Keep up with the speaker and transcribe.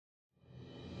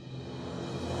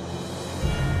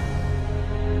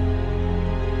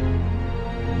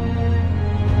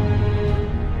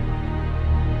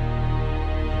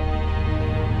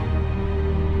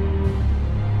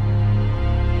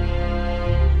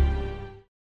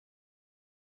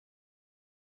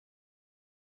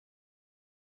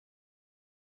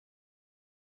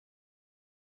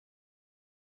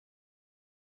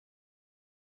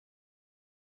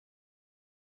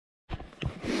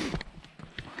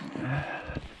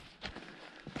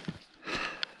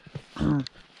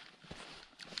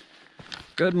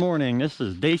Good morning. This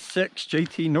is day 6,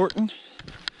 JT Norton.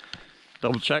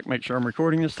 Double check, make sure I'm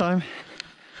recording this time.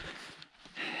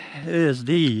 It is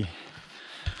the,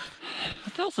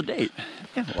 what the hell's the date?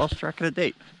 Yeah, I lost track of the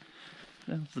date.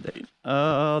 That's the date.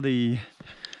 The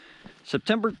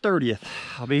September 30th.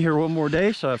 I'll be here one more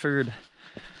day, so I figured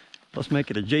let's make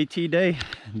it a JT day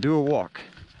and do a walk.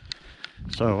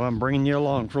 So I'm bringing you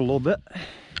along for a little bit.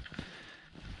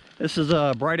 This is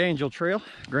a Bright Angel Trail,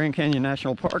 Grand Canyon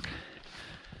National Park.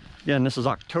 Again, this is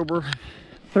October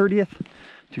 30th,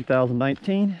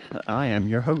 2019. I am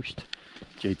your host,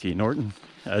 JT Norton,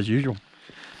 as usual.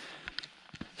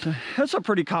 So it's a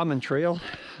pretty common trail.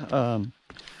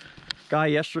 Guy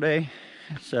yesterday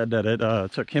said that it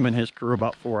took him and his crew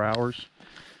about 4 hours.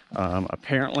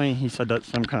 Apparently, he said that's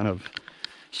some kind of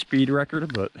speed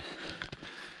record, but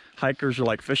hikers are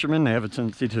like fishermen. They have a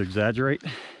tendency to exaggerate.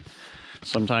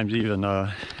 Sometimes even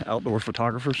outdoor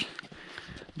photographers.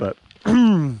 But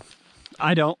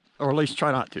I don't, or at least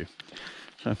try not to.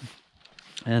 So,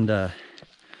 but I'm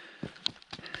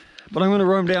going to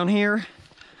roam down here.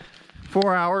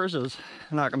 4 hours is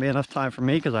not going to be enough time for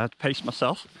me because I have to pace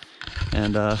myself.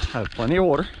 And I have plenty of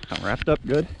water. I'm wrapped up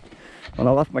good. When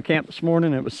I left my camp this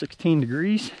morning, it was 16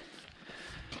 degrees.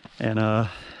 And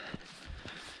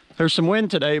there's some wind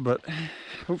today, but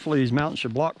hopefully these mountains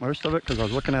should block most of it because I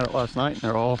was looking at it last night and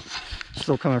they're all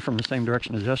still coming from the same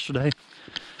direction as yesterday.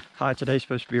 High today is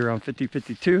supposed to be around 50,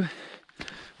 52,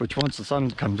 which once the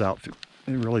sun comes out, it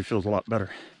really feels a lot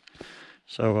better.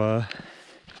 So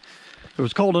it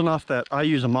was cold enough that I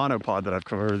use a monopod that I've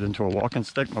converted into a walking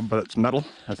stick, but it's metal.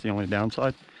 That's the only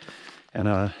downside.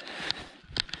 And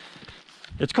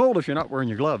it's cold if you're not wearing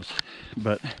your gloves,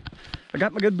 but I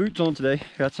got my good boots on today.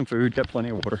 Got some food, got plenty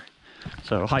of water.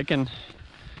 So hiking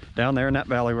down there in that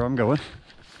valley where I'm going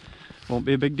won't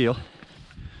be a big deal.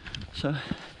 So,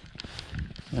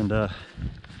 and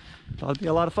that'll be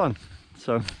a lot of fun.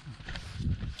 So,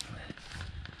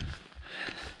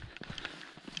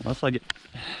 unless I get,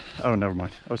 oh, never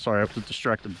mind. Oh, sorry, I was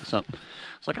distracted by something.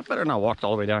 It's like, I better not walk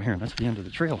all the way down here, and that's the end of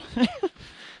the trail.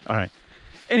 All right.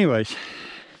 Anyways,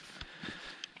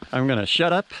 I'm gonna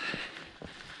shut up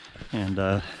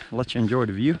and let you enjoy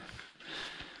the view.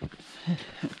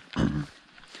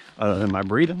 Other than my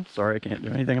breathing, sorry, I can't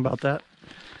do anything about that.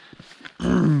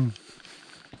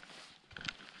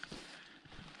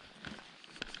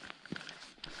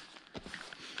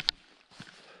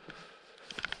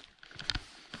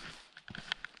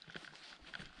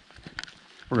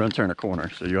 We're going to turn a corner,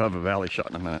 so you'll have a valley shot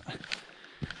in a minute.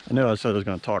 I know I said I was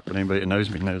going to talk, but anybody that knows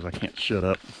me knows I can't shut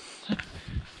up.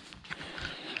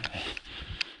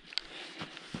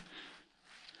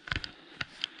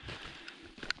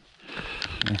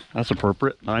 That's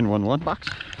appropriate. 911 box.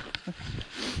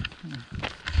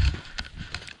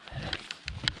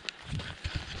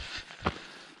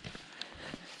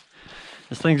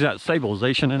 This thing's got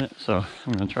stabilization in it, so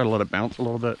I'm going to try to let it bounce a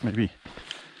little bit, maybe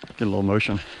get a little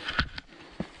motion.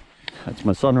 That's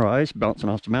my sunrise bouncing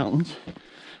off the mountains.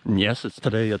 And yes, it's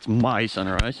today, it's my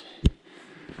sunrise.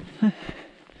 But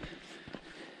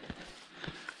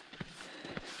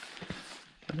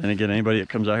then again, anybody that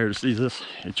comes out here to see this,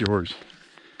 it's yours.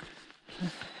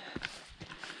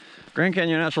 Grand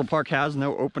Canyon National Park has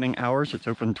no opening hours. It's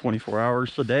open 24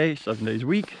 hours a day, 7 days a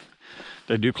week.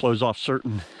 They do close off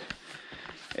certain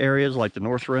areas like the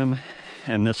North Rim,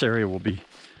 and this area will be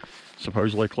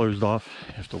supposedly closed off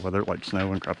if the weather, like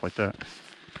snow and crap like that.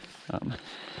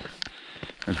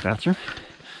 There's the bathroom.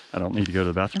 I don't need to go to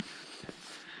the bathroom.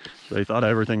 So they thought of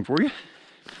everything for you.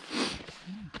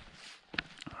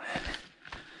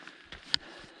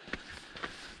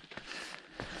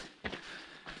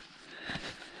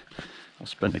 I'll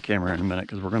spin the camera in a minute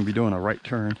because we're going to be doing a right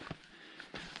turn.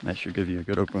 That should give you a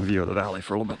good open view of the valley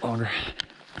for a little bit longer.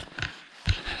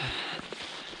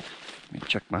 Let me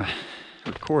check my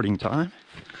recording time.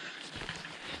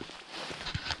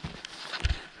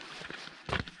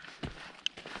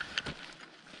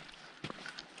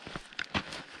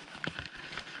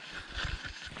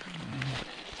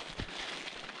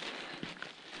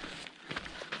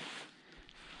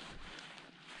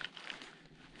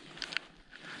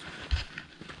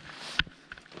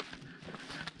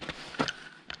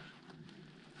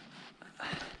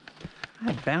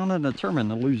 I'm bound and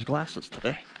determined to lose glasses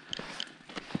today.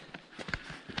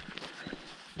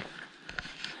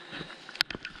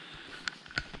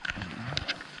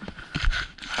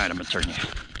 Alright, I'm gonna turn you.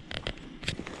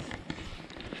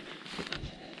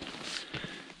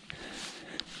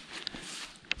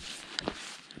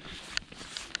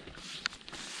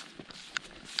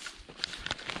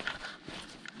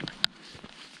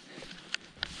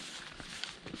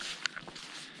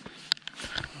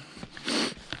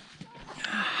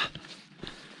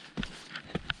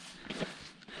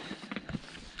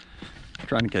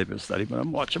 trying to keep it steady, but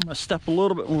I'm watching my step a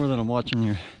little bit more than I'm watching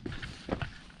your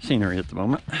scenery at the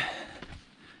moment.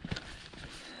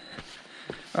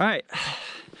 All right,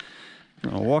 I'm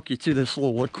gonna walk you to this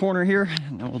little corner here,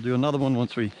 and then we'll do another one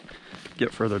once we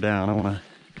get further down. I wanna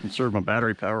conserve my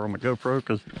battery power on my GoPro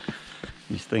because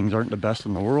these things aren't the best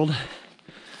in the world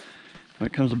when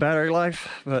it comes to battery life,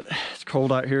 but it's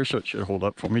cold out here, so it should hold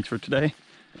up for me for today.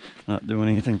 Not doing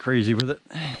anything crazy with it.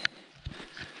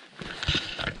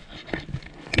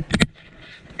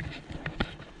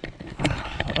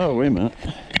 Oh, wait a minute.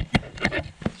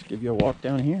 Let's give you a walk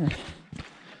down here.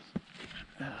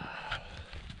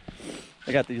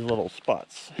 I got these little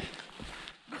spots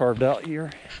carved out here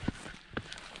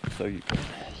so you can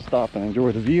stop and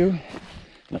enjoy the view.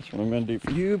 That's what I'm going to do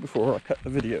for you before I cut the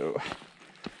video.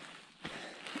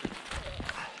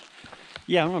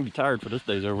 Yeah, I'm going to be tired for this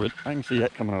day's over with. I can see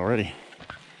that coming already.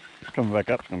 Coming back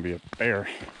up is going to be a bear.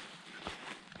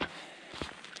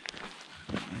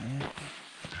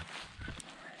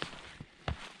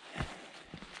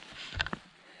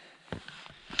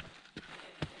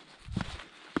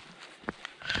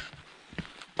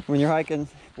 When you're hiking,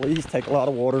 please take a lot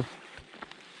of water.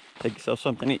 Take yourself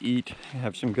something to eat.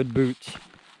 Have some good boots.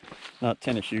 Not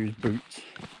tennis shoes, boots.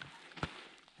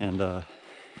 And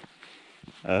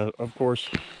of course,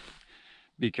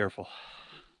 be careful.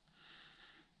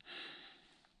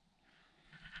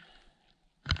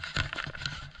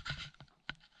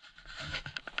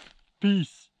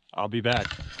 Peace. I'll be back.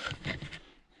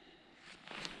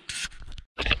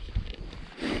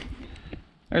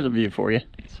 There's a view for you.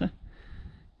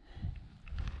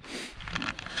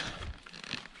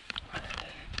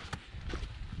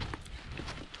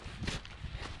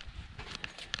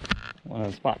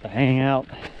 One spot to hang out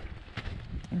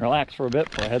and relax for a bit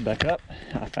before I head back up.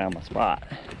 I found my spot.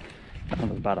 I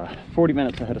was about 40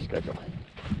 minutes ahead of schedule.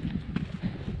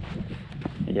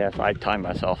 Yes, I timed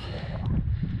myself.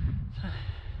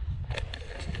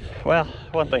 Well,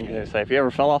 one thing to say, if you ever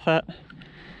fell off that,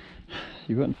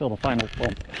 you wouldn't feel the final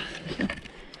bump.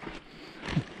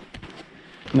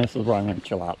 And this is where I'm going to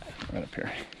chill out right up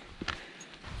here.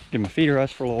 Give my feet a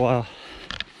rest for a little while.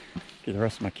 Get the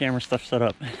rest of my camera stuff set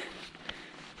up.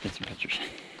 Get some pictures.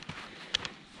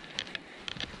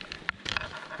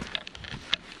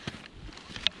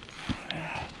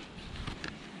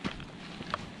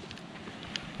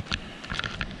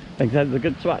 Think that's a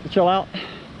good spot to chill out?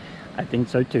 I think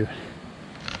so too.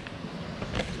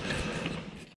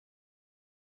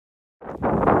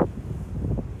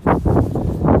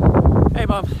 Hey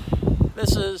Mom,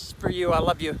 this is for you. I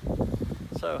love you.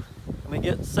 So let me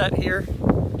get set here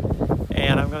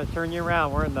and I'm going to turn you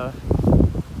around. We're in the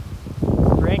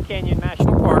Grand Canyon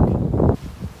National Park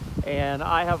and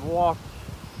I have walked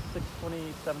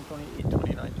 6:20, 7:20,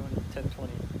 8:20, 9:20, 10:20.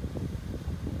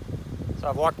 So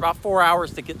I've walked about 4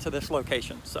 hours to get to this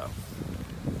location. So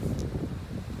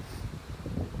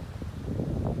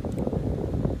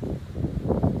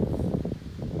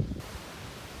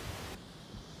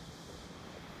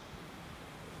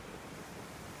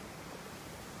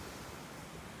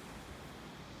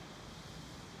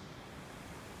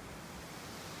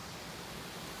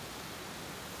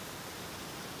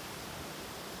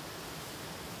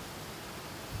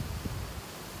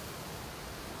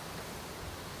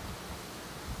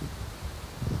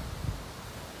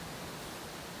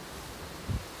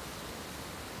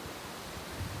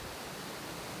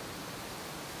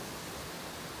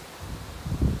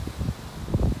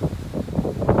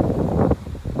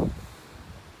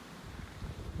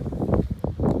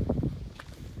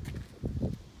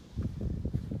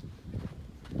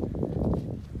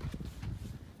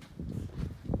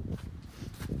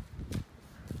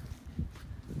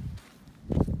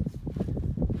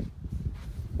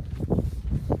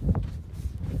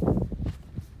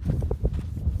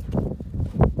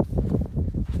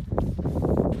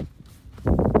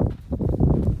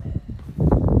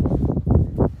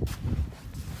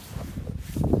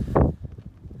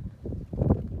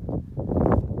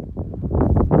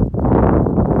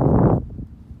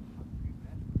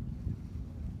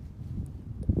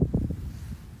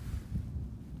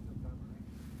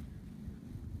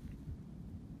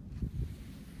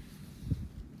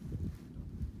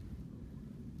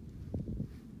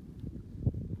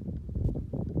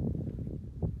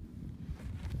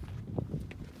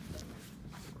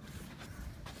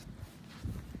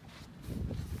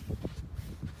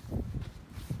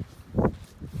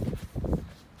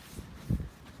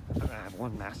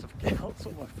one massive gallus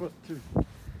on my foot too.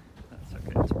 That's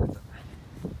okay, it's worth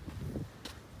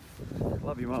it.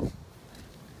 Love you, Mom.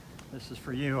 This is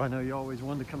for you. I know you always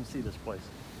wanted to come see this place.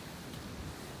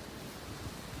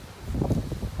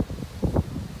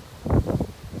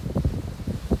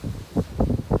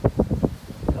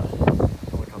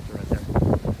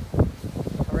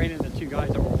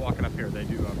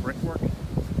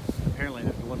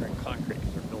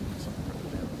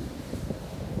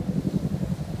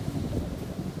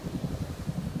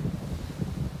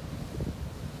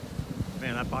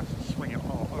 Man, that box is swinging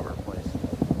all over the place.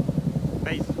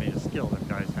 Amazes me the skill them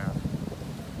guys have.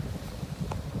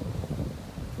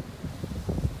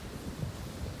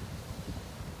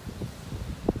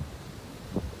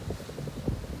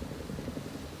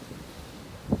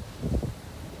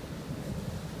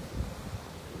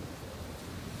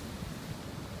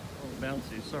 A little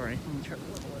bouncy, sorry. Let me try to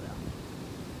level it out.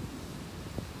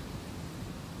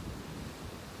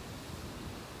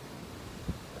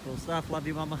 Cool stuff. Love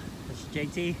you, Mama. This is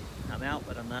JT. I'm out,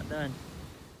 but I'm not done.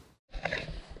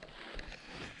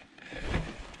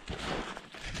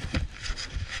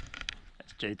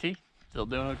 That's JT. Still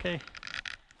doing okay.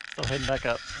 Still heading back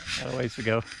up. Got a ways to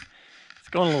go. It's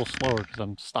going a little slower because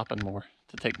I'm stopping more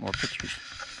to take more pictures.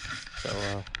 So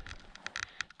it's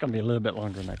gonna be a little bit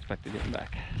longer than I expected getting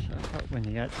back. So when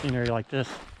you got scenery like this,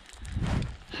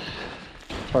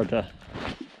 it's hard to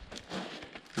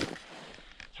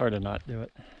not do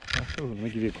it. Ooh, let me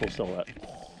give you a cool silhouette.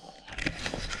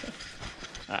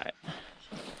 Alright.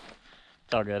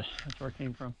 It's all good. That's where it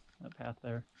came from. That path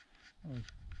there.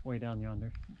 Way down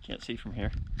yonder. You can't see from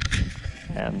here.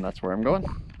 And that's where I'm going.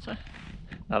 So,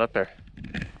 not up there.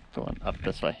 Going up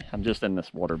this way. I'm just in this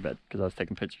waterbed because I was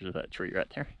taking pictures of that tree right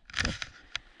there. So,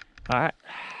 alright.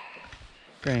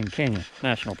 Grand Canyon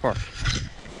National Park.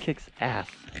 Kicks ass.